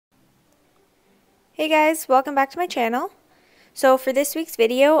Hey guys, welcome back to my channel. So for this week's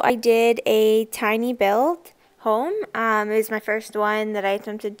video, I did a tiny build home. It was my first one that I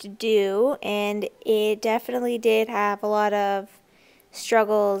attempted to do, and it definitely did have a lot of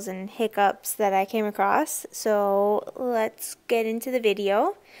struggles and hiccups that I came across. So let's get into the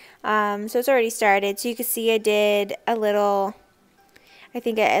video. So it's already started. So you can see I did a little,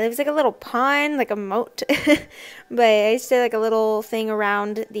 it was like a little pond, like a moat, but I just did like a little thing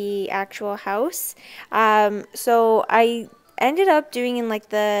around the actual house. So I ended up doing in like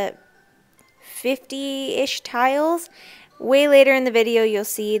the 50-ish tiles. Way later in the video you'll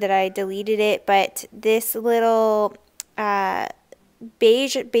see that I deleted it, but this little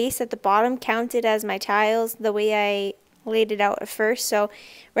beige base at the bottom counted as my tiles the way I laid it out at first. So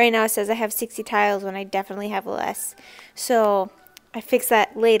right now it says I have 60 tiles when I definitely have less. So I fixed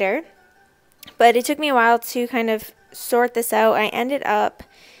that later, but it took me a while to kind of sort this out. I ended up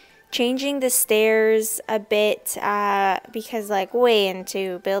changing the stairs a bit because like way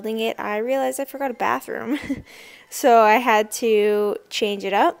into building it I realized I forgot a bathroom. So I had to change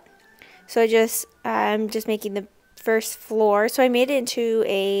it up. So I'm just making the first floor. So I made it into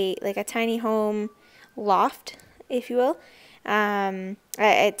a tiny home loft, if you will. I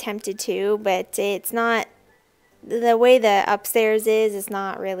attempted to, but it's not the way the upstairs is. It's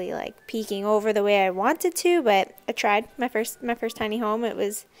not really like peeking over the way I wanted to, but I tried. My first tiny home, it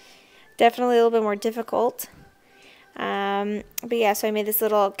was definitely a little bit more difficult. But yeah, so I made this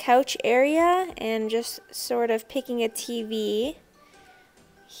little couch area and just sort of picking a TV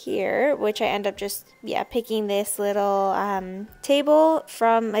here, which I end up just picking this little table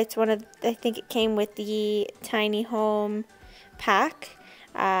from, it's one of, I think it came with the tiny home pack.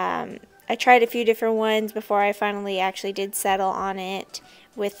 I tried a few different ones before I finally actually did settle on it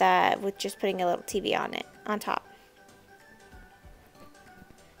with just putting a little TV on it on top.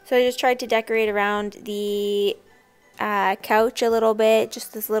 So I just tried to decorate around the couch a little bit,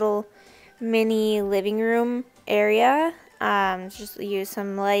 just this little mini living room area. Just use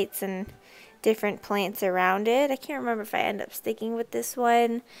some lights and different plants around it. I can't remember if I end up sticking with this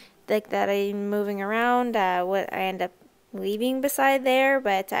one, like that I'm moving around, what I end up leaving beside there,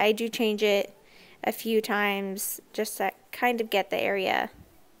 but I do change it a few times just to kind of get the area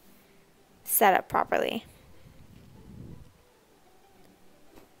set up properly.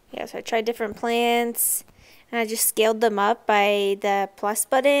 Yeah, so I tried different plants and I just scaled them up by the plus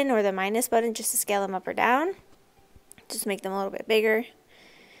button or the minus button just to scale them up or down, just make them a little bit bigger.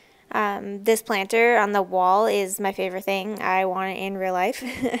 This planter on the wall is my favorite thing. I want it in real life.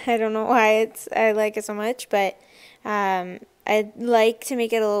 I don't know why I like it so much, but I'd like to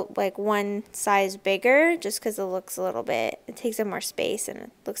make it like one size bigger just because it looks a little bit, it takes up more space and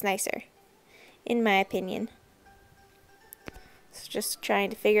it looks nicer, in my opinion. So just trying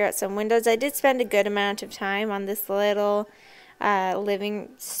to figure out some windows. I did spend a good amount of time on this little living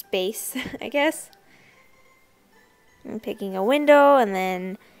space, I guess. I'm picking a window and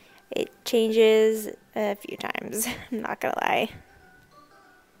then it changes a few times, I'm not gonna lie.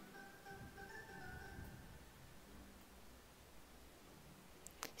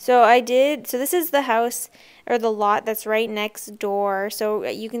 So this is the house or the lot that's right next door. So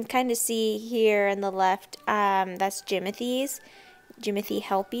you can kind of see here on the left, that's Jimothy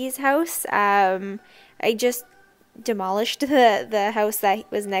Helpy's house. I just demolished the house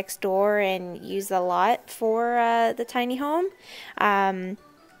that was next door and used the lot for the tiny home.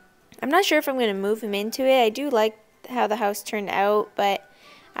 I'm not sure if I'm going to move him into it. I do like how the house turned out, but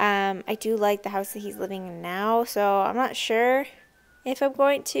I do like the house that he's living in now, so I'm not sure if I'm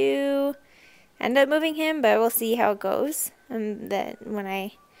going to end up moving him, but we'll see how it goes. And then when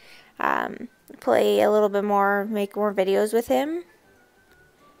I play a little bit more, make more videos with him.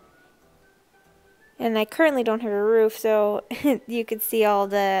 And I currently don't have a roof, so you could see all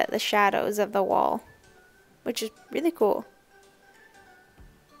the shadows of the wall, which is really cool.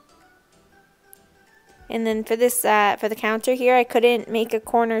 And then for this, for the counter here, I couldn't make a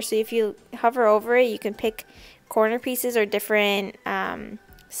corner, so if you hover over it, you can pick corner pieces or different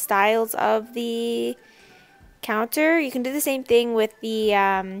styles of the counter. You can do the same thing with the,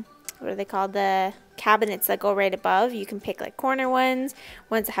 what are they called, the cabinets that go right above. You can pick like corner ones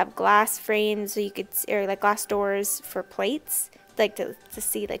that have glass frames, so you could, or like glass doors for plates, like to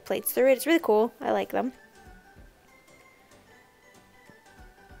see like plates through it. It's really cool. I like them.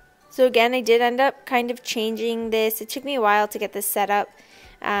 So again, I did end up kind of changing this. It took me a while to get this set up.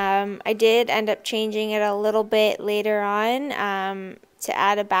 I did end up changing it a little bit later on to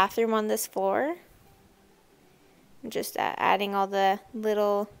add a bathroom on this floor. I'm just adding all the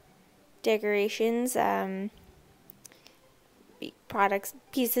little decorations products,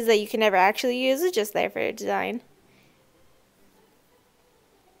 pieces that you can never actually use. It's just there for design.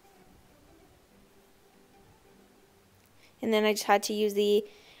 And then I just had to use the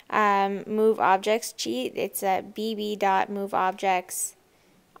move objects cheat. It's a bb.moveObjects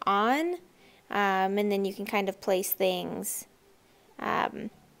on, and then you can kind of place things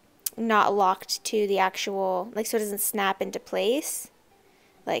not locked to the actual, like, so it doesn't snap into place.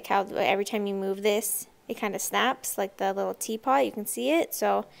 Like how every time you move this, it kind of snaps, like the little teapot, you can see it.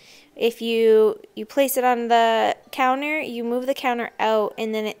 So if you place it on the counter, you move the counter out,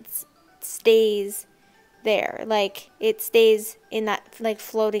 and then it stays there, like it stays in that like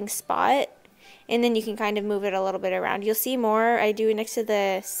floating spot, and then you can kind of move it a little bit around. You'll see more I do next to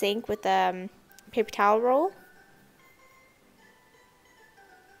the sink with the paper towel roll.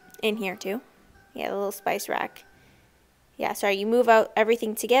 In here too. Yeah, the little spice rack. Yeah, sorry, you move out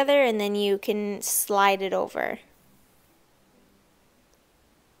everything together and then you can slide it over.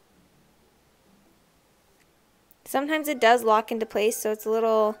 Sometimes it does lock into place, so it's a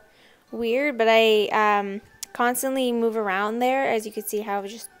little weird, but I constantly move around there, as you can see how I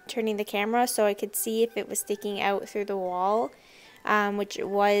was just turning the camera so I could see if it was sticking out through the wall, which it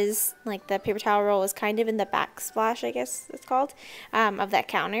was. Like the paper towel roll was kind of in the backsplash, I guess it's called, of that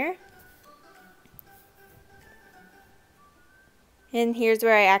counter. And here's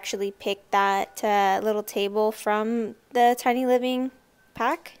where I actually picked that little table from the Tiny Living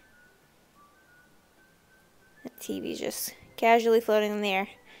pack. The TV's just casually floating in the air.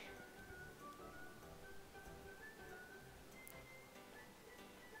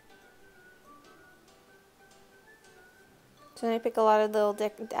 So then I pick a lot of little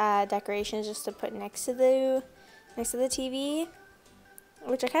decorations just to put next to the TV,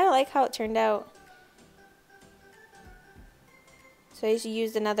 which I kind of like how it turned out. So I just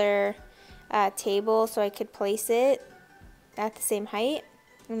used another table so I could place it at the same height,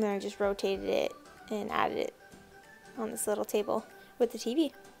 and then I just rotated it and added it on this little table with the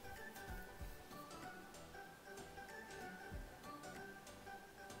TV.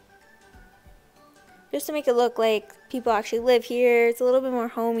 Just to make it look like people actually live here. It's a little bit more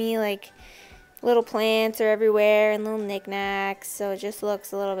homey, like little plants are everywhere and little knickknacks, so it just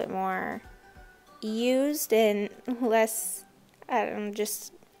looks a little bit more used and less, I don't know,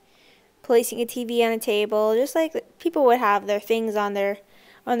 just placing a TV on a table, just like people would have their things on their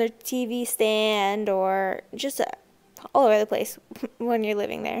TV stand, or just all over the place when you're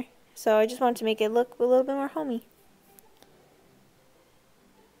living there. So I just wanted to make it look a little bit more homey.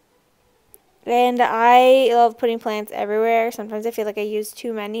 And I love putting plants everywhere. Sometimes I feel like I use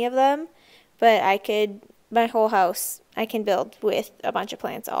too many of them, but my whole house, I can build with a bunch of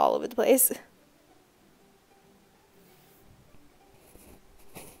plants all over the place.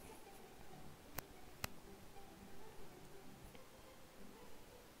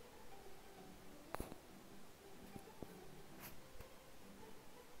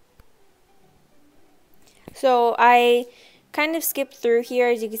 So I kind of skipped through here.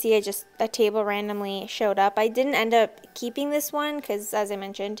 As you can see, a table randomly showed up. I didn't end up keeping this one because, as I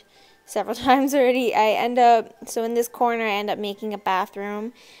mentioned several times already, so in this corner I end up making a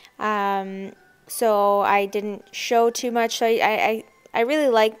bathroom. So I didn't show too much. So I really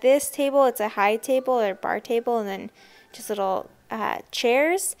like this table. It's a high table or bar table, and then just little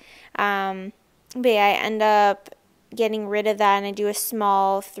chairs. But yeah, I end up getting rid of that, and I do a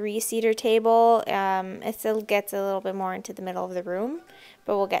small 3-seater table. It still gets a little bit more into the middle of the room,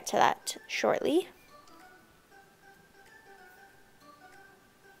 but we'll get to that shortly.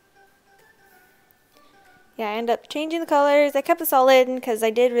 Yeah, I end up changing the colors. I kept this all in because I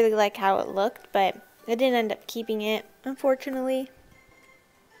did really like how it looked, but I didn't end up keeping it, unfortunately.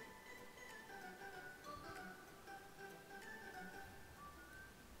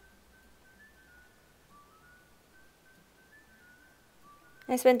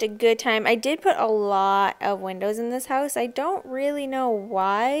 I spent a good time. I did put a lot of windows in this house. I don't really know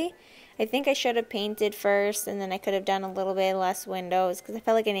why. I think I should have painted first, and then I could have done a little bit less windows because I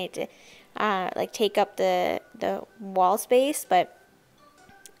felt like I needed to like take up the wall space. But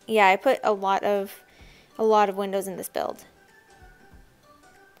yeah, I put a lot of windows in this build.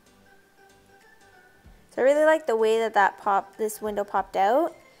 So I really like the way that this window popped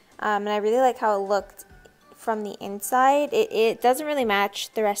out, and I really like how it looked from the inside. It doesn't really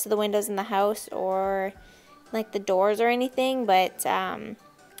match the rest of the windows in the house or like the doors or anything, but I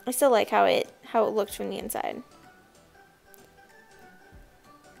still like how it looked from the inside.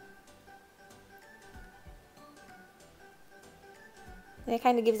 And it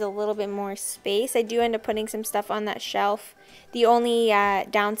kind of gives a little bit more space. I do end up putting some stuff on that shelf. The only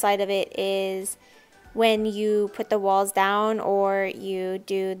downside of it is when you put the walls down or you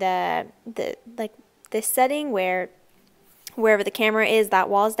do the like this setting where wherever the camera is, that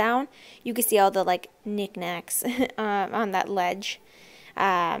wall's down, you can see all the like knickknacks on that ledge.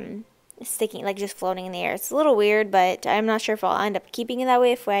 Sticking, like just floating in the air. It's a little weird, but I'm not sure if I'll end up keeping it that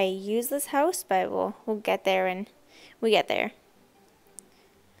way if I use this house, but we'll get there when we get there.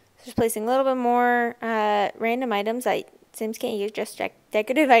 Just placing a little bit more random items that Sims can't use, just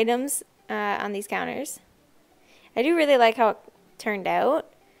decorative items on these counters. I do really like how it turned out.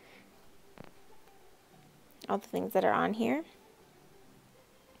 All the things that are on here.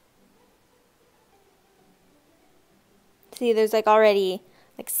 See, there's like already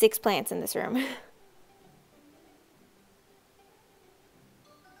like 6 plants in this room.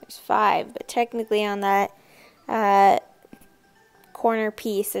 There's 5, but technically on that corner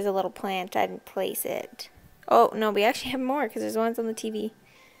piece there's a little plant. I didn't place it. Oh no, we actually have more because there's ones on the TV.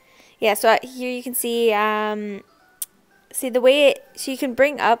 Yeah, so here you can see see the way so you can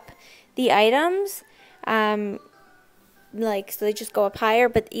bring up the items like so they just go up higher,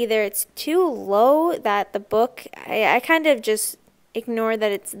 but either it's too low that the book I kind of just ignore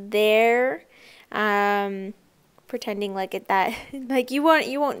that it's there, pretending like that like you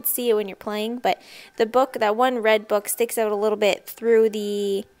won't see it when you're playing, but the book, that one red book, sticks out a little bit through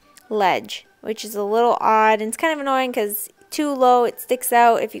the ledge, which is a little odd, and it's kind of annoying because too low it sticks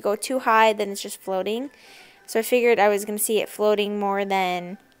out. If you go too high, then it's just floating. So I figured I was gonna see it floating more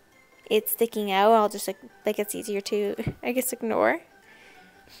than it sticking out. I'll just like it's easier to I guess ignore.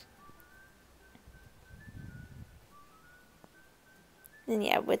 And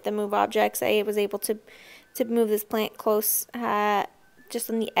yeah, with the move objects, I was able to move this plant close, just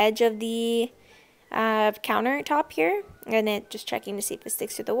on the edge of the countertop here, and then just checking to see if it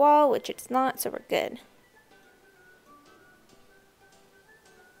sticks to the wall, which it's not, so we're good.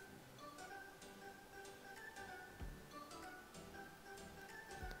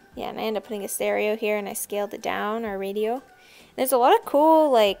 Yeah, and I ended up putting a stereo here, and I scaled it down, or radio. There's a lot of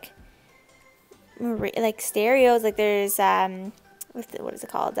cool like stereos. Like there's what is it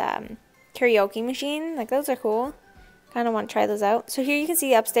called? Karaoke machine. Like those are cool. Kind of want to try those out. So here you can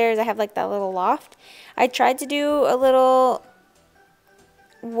see upstairs I have like that little loft. I tried to do a little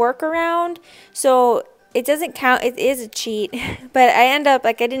workaround, so it doesn't count. It is a cheat, but I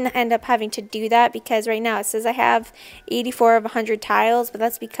didn't end up having to do that because right now it says I have 84 of 100 tiles, but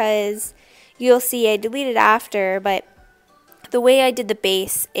that's because you'll see I deleted after, but the way I did the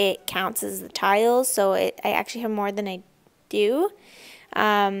base, it counts as the tiles, so I actually have more than I do.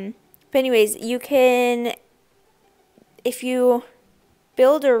 But anyways, you can, if you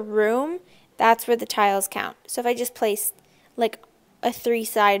build a room, that's where the tiles count. So if I just placed like a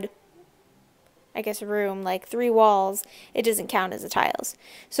 3-side, I guess, room, like 3 walls, it doesn't count as the tiles.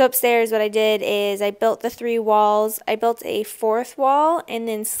 So upstairs what I did is I built the 3 walls, I built a 4th wall and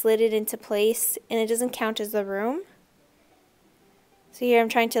then slid it into place, and it doesn't count as the room. So here I'm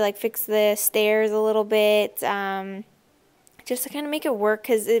trying to like fix the stairs a little bit, just to kind of make it work,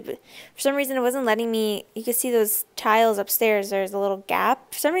 because for some reason it wasn't letting me, you can see those tiles upstairs, there's a little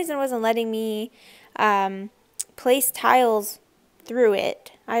gap. For some reason it wasn't letting me place tiles through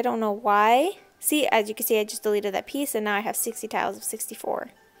it. I don't know why. See, as you can see, I just deleted that piece, and now I have 60 tiles of 64.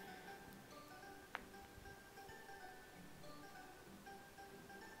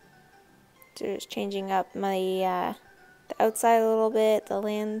 So just changing up my the outside a little bit, the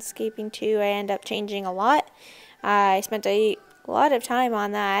landscaping too. I end up changing a lot. I spent a lot of time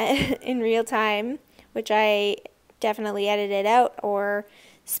on that in real time, which I definitely edited out or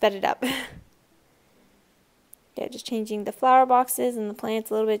sped it up. Yeah, just changing the flower boxes and the plants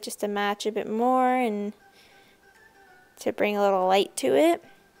a little bit just to match a bit more and to bring a little light to it.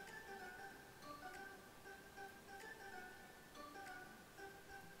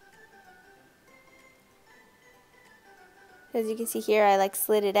 As you can see here, I like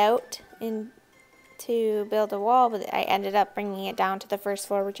slid it out to build a wall, but I ended up bringing it down to the first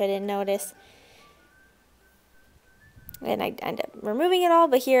floor, which I didn't notice. And I ended up removing it all,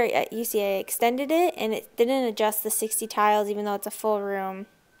 but here you see I extended it, and it didn't adjust the 60 tiles even though it's a full room.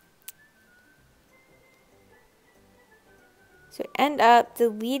 So I end up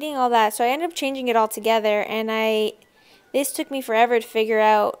deleting all that. So I ended up changing it all together, and this took me forever to figure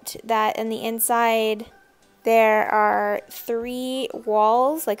out that in the inside there are 3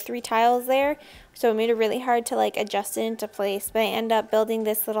 walls, like 3 tiles there. So it made it really hard to like adjust it into place, but I end up building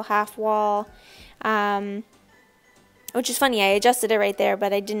this little half wall, which is funny, I adjusted it right there,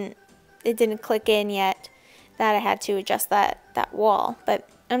 but it didn't click in yet that I had to adjust that wall. But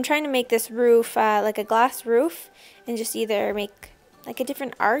I'm trying to make this roof like a glass roof, and just either make like a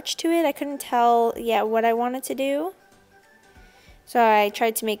different arch to it. I couldn't tell yet what I wanted to do. So I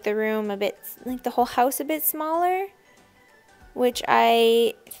tried to make the room a bit, like the whole house a bit smaller, which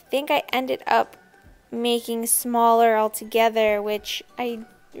I think I ended up making smaller altogether, which I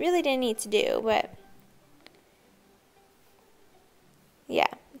really didn't need to do, but yeah.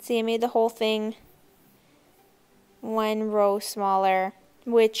 See, I made the whole thing one row smaller,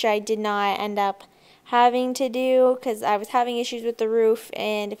 which I did not end up having to do because I was having issues with the roof,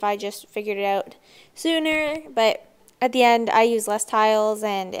 and if I just figured it out sooner, but at the end I used less tiles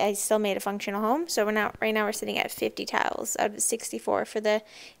and I still made a functional home. So right now we're sitting at 50 tiles out of 64 for the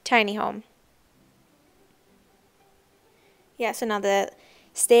tiny home. Yeah, so now the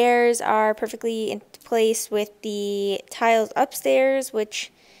stairs are perfectly in place with the tiles upstairs,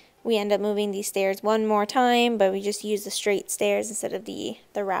 which we end up moving these stairs one more time, but we just use the straight stairs instead of the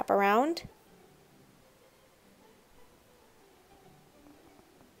wraparound.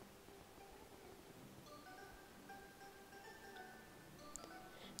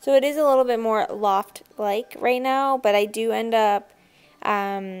 So it is a little bit more loft-like right now, but I do end up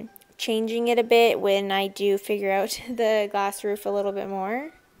changing it a bit when I do figure out the glass roof a little bit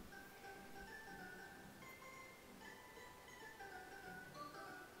more.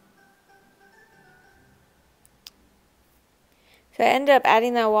 So I ended up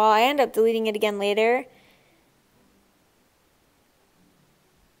adding that wall. I ended up deleting it again later.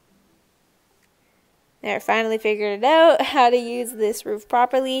 There, finally figured it out how to use this roof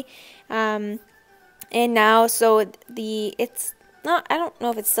properly. And now, so it's not, I don't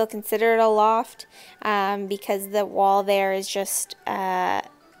know if it's still considered a loft, because the wall there is just,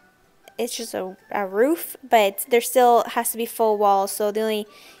 it's just a roof, but there still has to be full walls. So the only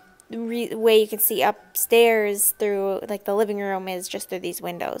way you can see upstairs through like the living room is just through these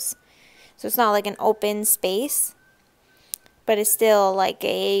windows. So it's not like an open space, but it's still like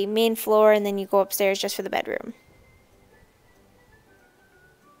a main floor, and then you go upstairs just for the bedroom.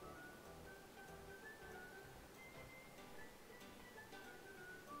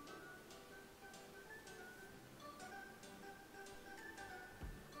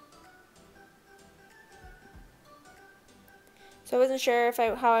 So I wasn't sure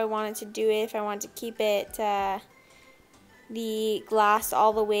how I wanted to do it, if I wanted to keep it the glass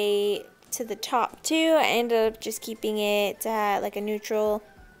all the way to the top too. I ended up just keeping it like a neutral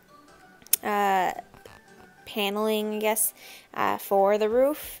paneling, I guess, for the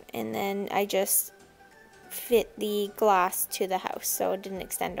roof, and then I just fit the glass to the house so it didn't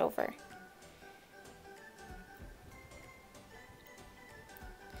extend over.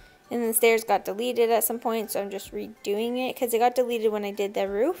 And the stairs got deleted at some point, so I'm just redoing it because it got deleted when I did the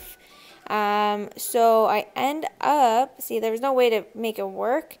roof. So I end up, see, there was no way to make it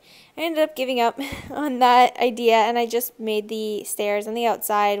work. I ended up giving up on that idea, and I just made the stairs on the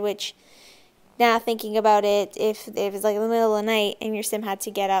outside, which now thinking about it, if it was like in the middle of the night and your sim had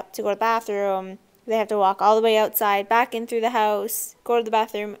to get up to go to the bathroom, they have to walk all the way outside, back in through the house, go to the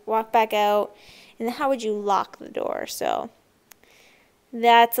bathroom, walk back out, and then how would you lock the door? So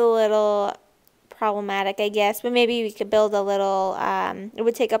that's a little problematic, I guess, but maybe we could build a little, it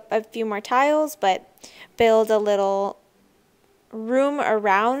would take up a few more tiles, but build a little room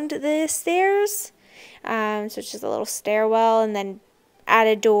around the stairs, so it's just a little stairwell, and then add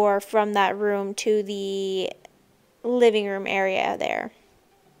a door from that room to the living room area there.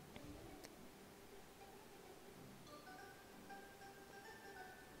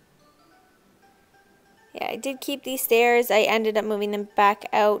 Yeah, I did keep these stairs. I ended up moving them back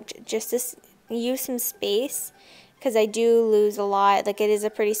out just to use some space because I do lose a lot. Like, it is a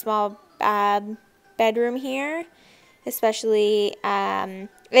pretty small bedroom here, especially I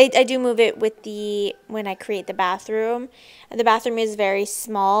do move it with when I create the bathroom. And the bathroom is very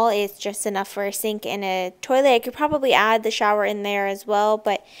small. It's just enough for a sink and a toilet. I could probably add the shower in there as well,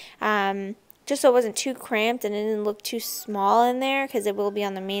 but just so it wasn't too cramped and it didn't look too small in there, because it will be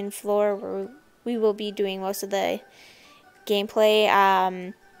on the main floor where we will be doing most of the gameplay.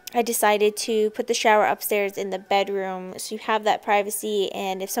 I decided to put the shower upstairs in the bedroom so you have that privacy,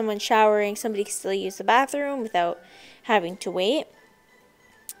 and if someone's showering, somebody can still use the bathroom without having to wait.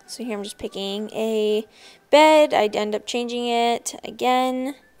 So here I'm just picking a bed. I'd end up changing it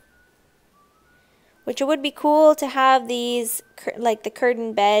again, which it would be cool to have these, like the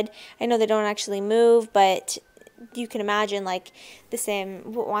curtain bed. I know they don't actually move, but you can imagine like the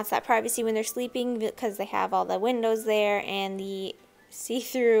Sim wants that privacy when they're sleeping because they have all the windows there and the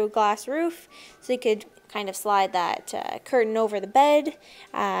see-through glass roof, so you could kind of slide that curtain over the bed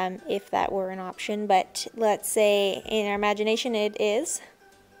if that were an option, but let's say in our imagination it is.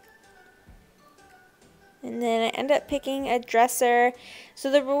 And then I end up picking a dresser.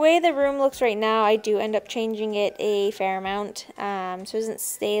 So the way the room looks right now, I do end up changing it a fair amount. So it doesn't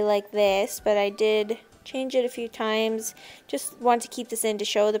stay like this, but I did change it a few times. Just want to keep this in to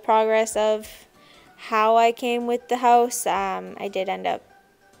show the progress of how I came with the house. I did end up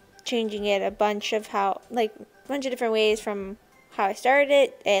changing it a bunch of different ways from how I started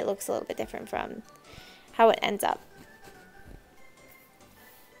it. It looks a little bit different from how it ends up.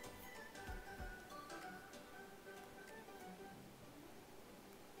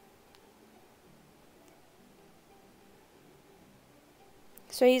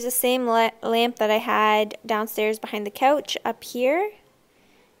 So I use the same lamp that I had downstairs behind the couch up here.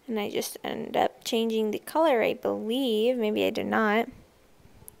 And I just ended up changing the color, I believe. Maybe I did not.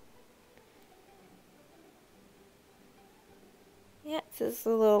 Yeah, so this is a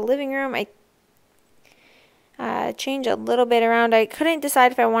little living room. I changed a little bit around. I couldn't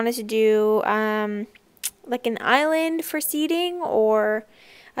decide if I wanted to do like an island for seating or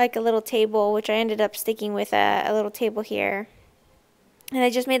like a little table, which I ended up sticking with a little table here. And I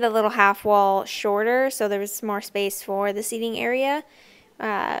just made the little half wall shorter so there was more space for the seating area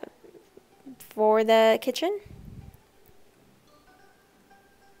for the kitchen.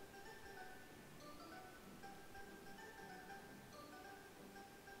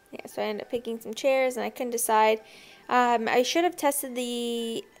 Yeah, so I ended up picking some chairs and I couldn't decide. I should have tested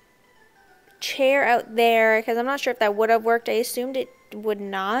the chair out there because I'm not sure if that would have worked. I assumed it would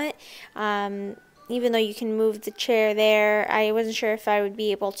not. Even though you can move the chair there, I wasn't sure if I would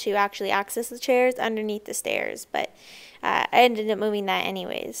be able to actually access the chairs underneath the stairs, but I ended up moving that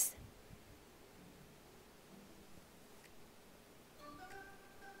anyways.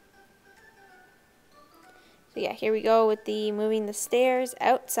 So yeah, here we go with the moving the stairs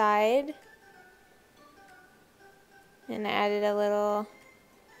outside. And I added a little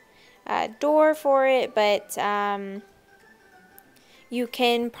door for it, but you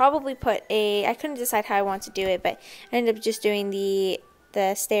can probably put I couldn't decide how I want to do it, but I ended up just doing the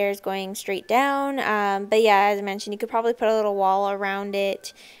stairs going straight down. But yeah, as I mentioned, you could probably put a little wall around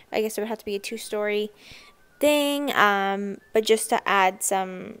it. I guess it would have to be a 2-story thing, but just to add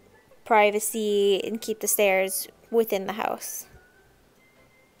some privacy and keep the stairs within the house.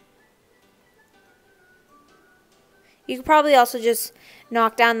 You could probably also just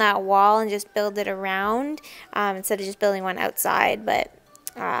knock down that wall and just build it around instead of just building one outside. But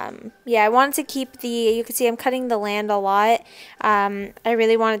yeah, I wanted to keep you can see I'm cutting the land a lot. I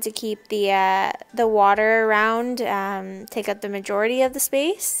really wanted to keep the water around, take up the majority of the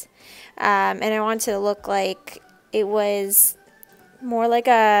space. And I wanted to look like it was more like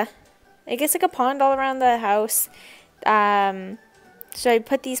I guess like a pond all around the house. So I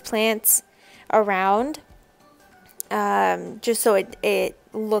put these plants around. Just so it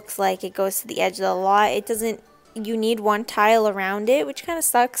looks like it goes to the edge of the lot. It doesn't, you need one tile around it, which kind of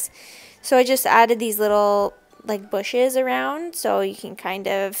sucks. So I just added these little like bushes around, so you can kind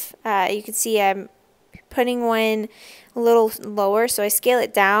of, you can see I'm putting one a little lower, so I scale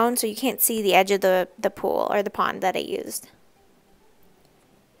it down so you can't see the edge of the pool or the pond that I used.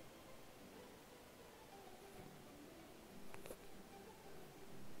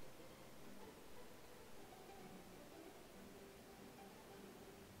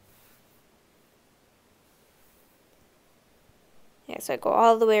 Yeah, so I go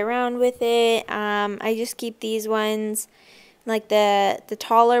all the way around with it. I just keep these ones like the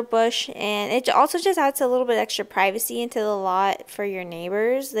taller bush, and it also just adds a little bit extra privacy into the lot for your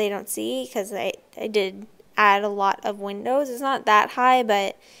neighbors. They don't see because I did add a lot of windows. It's not that high,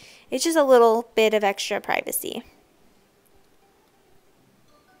 but it's just a little bit of extra privacy.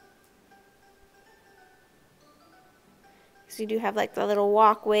 So you do have like the little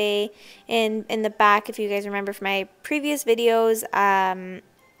walkway, and in the back, if you guys remember from my previous videos,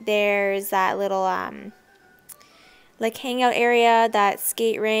 there's that little like hangout area, that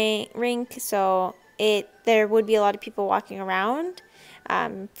skate rink. So there would be a lot of people walking around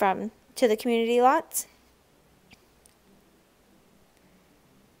to the community lots.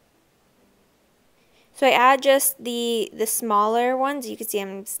 So I add just the smaller ones. You can see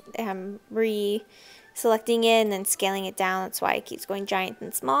I'm selecting it and then scaling it down. That's why it keeps going giant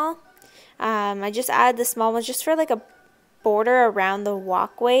and small. I just add the small ones just for like a border around the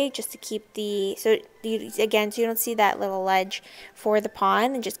walkway, just to keep so you don't see that little ledge for the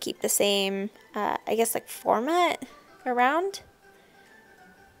pond, and just keep the same I guess like format around.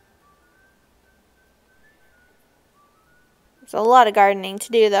 It's a lot of gardening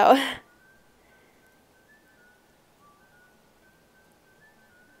to do though.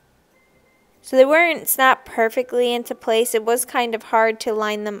 So they weren't snapped perfectly into place. It was kind of hard to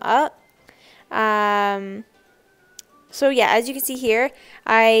line them up. So yeah, as you can see here,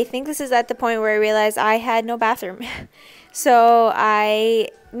 I think this is at the point where I realized I had no bathroom. So I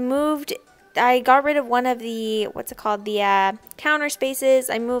got rid of one of the, what's it called, the counter spaces.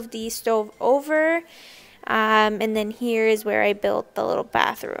 I moved the stove over, and then here is where I built the little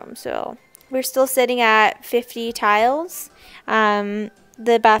bathroom. So we're still sitting at 50 tiles.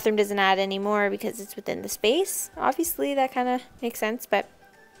 The bathroom doesn't add anymore because it's within the space. Obviously, that kind of makes sense, but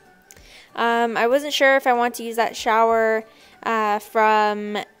I wasn't sure if I want to use that shower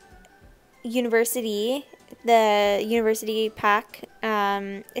from university, the university pack.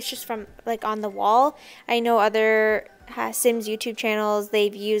 It's just from like on the wall. I know other Sims YouTube channels,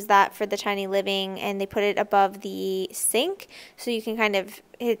 they've used that for the tiny living, and they put it above the sink, so you can kind of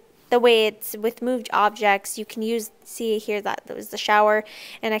the way it's with moved objects, you can see here that was the shower,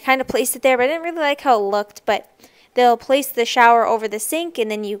 and I kind of placed it there, but I didn't really like how it looked. But they'll place the shower over the sink, and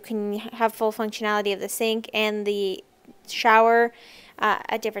then you can have full functionality of the sink and the shower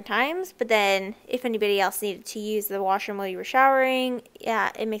at different times. But then if anybody else needed to use the washroom while you were showering,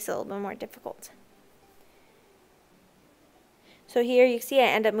 yeah, it makes it a little bit more difficult. So here you can see I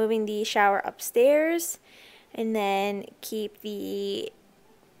end up moving the shower upstairs, and then keep the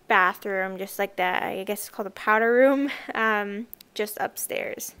bathroom just like that. I guess it's called a powder room, just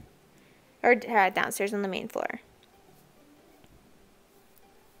upstairs, or downstairs on the main floor.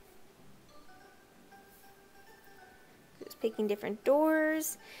 Just picking different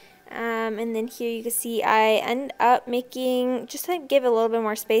doors. And then here you can see I end up making, just to give it a little bit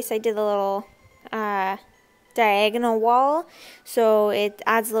more space, I did a little diagonal wall, so it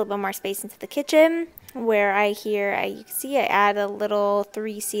adds a little bit more space into the kitchen, where you can see I add a little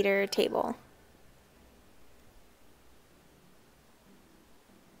 3-seater table.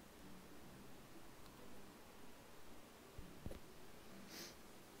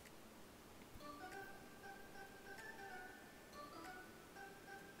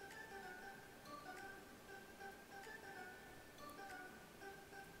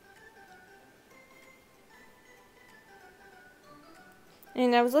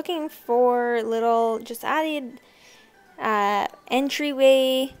 And I was looking for little, just added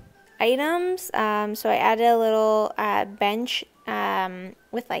entryway items. So I added a little bench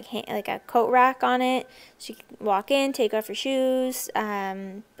with like a coat rack on it, so you can walk in, take off your shoes,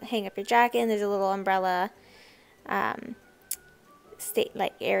 hang up your jacket, and there's a little umbrella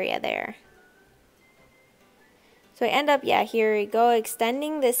area there. So I end up, yeah, here we go,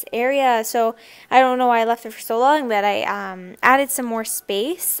 extending this area. So I don't know why I left it for so long, but I added some more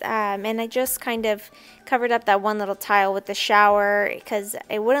space, and I just kind of covered up that one little tile with the shower because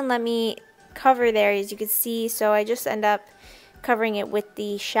it wouldn't let me cover there, as you can see. So I just end up covering it with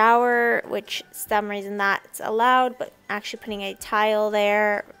the shower, which for some reason that's allowed, but actually putting a tile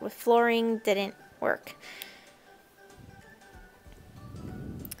there with flooring didn't work.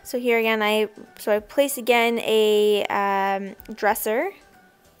 So here again, I place again a dresser,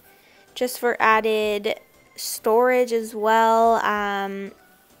 just for added storage as well,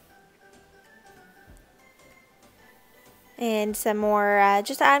 and some more,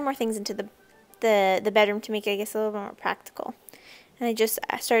 just to add more things into the bedroom to make it, I guess, a little bit more practical. And I just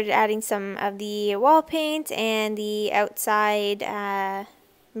started adding some of the wall paint and the outside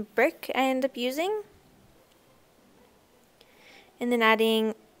brick I end up using, and then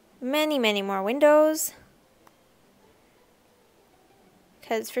adding many more windows,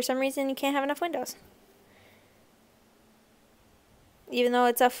 because for some reason you can't have enough windows. Even though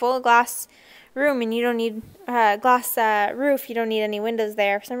it's a full glass room and you don't need glass roof, you don't need any windows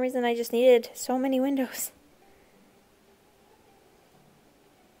there. For some reason I just needed so many windows.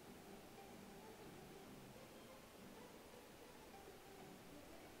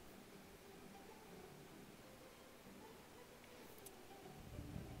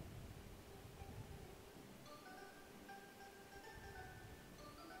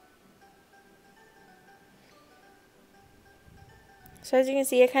 So as you can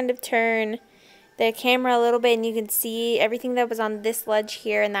see, I kind of turn the camera a little bit, and you can see everything that was on this ledge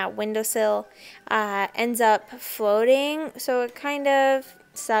here and that windowsill ends up floating. So it kind of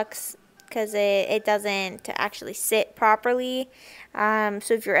sucks because it doesn't actually sit properly.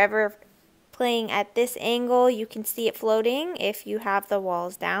 So if you're ever playing at this angle, you can see it floating if you have the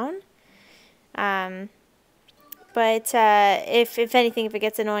walls down. But if anything, if it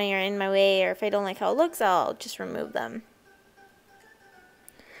gets annoying or in my way, or if I don't like how it looks, I'll just remove them.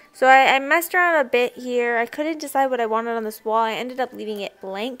 So I messed around a bit here. I couldn't decide what I wanted on this wall. I ended up leaving it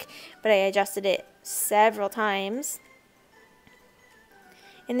blank, but I adjusted it several times.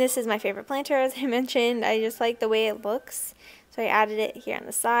 And this is my favorite planter, as I mentioned. I just like the way it looks. So I added it here on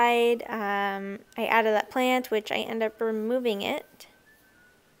the side. I added that plant, which I end up removing it.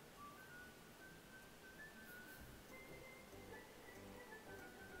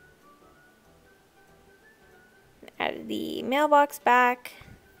 Added the mailbox back.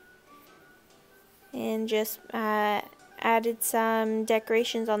 And just added some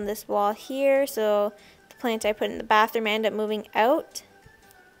decorations on this wall here. So the plant I put in the bathroom I ended up moving out.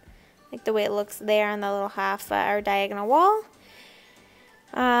 Like the way it looks there on the little half or diagonal wall.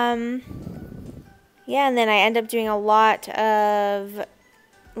 Yeah, and then I end up doing a lot of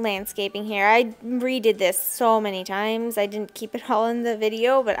landscaping here. I redid this so many times. I didn't keep it all in the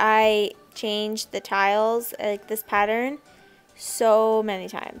video, but I changed the tiles, like this pattern, so many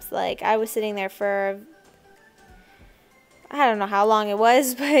times. Like I was sitting there for, I don't know how long it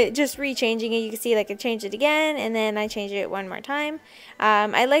was, but just rechanging it. You can see like I changed it again, and then I changed it one more time.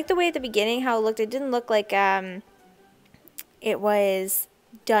 I like the way at the beginning how it looked. It didn't look like it was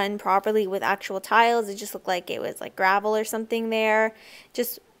done properly with actual tiles. It just looked like it was like gravel or something there,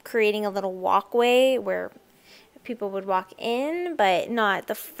 just creating a little walkway where people would walk in, but not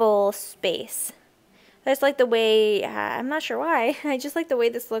the full space. I just like the way, I'm not sure why, I just like the way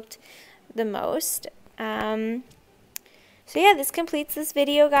this looked the most. So yeah, this completes this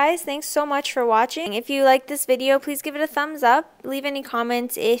video, guys. Thanks so much for watching. If you like this video, please give it a thumbs up. Leave any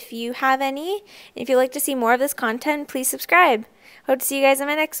comments if you have any. If you'd like to see more of this content, please subscribe. Hope to see you guys in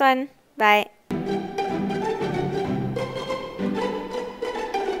my next one. Bye.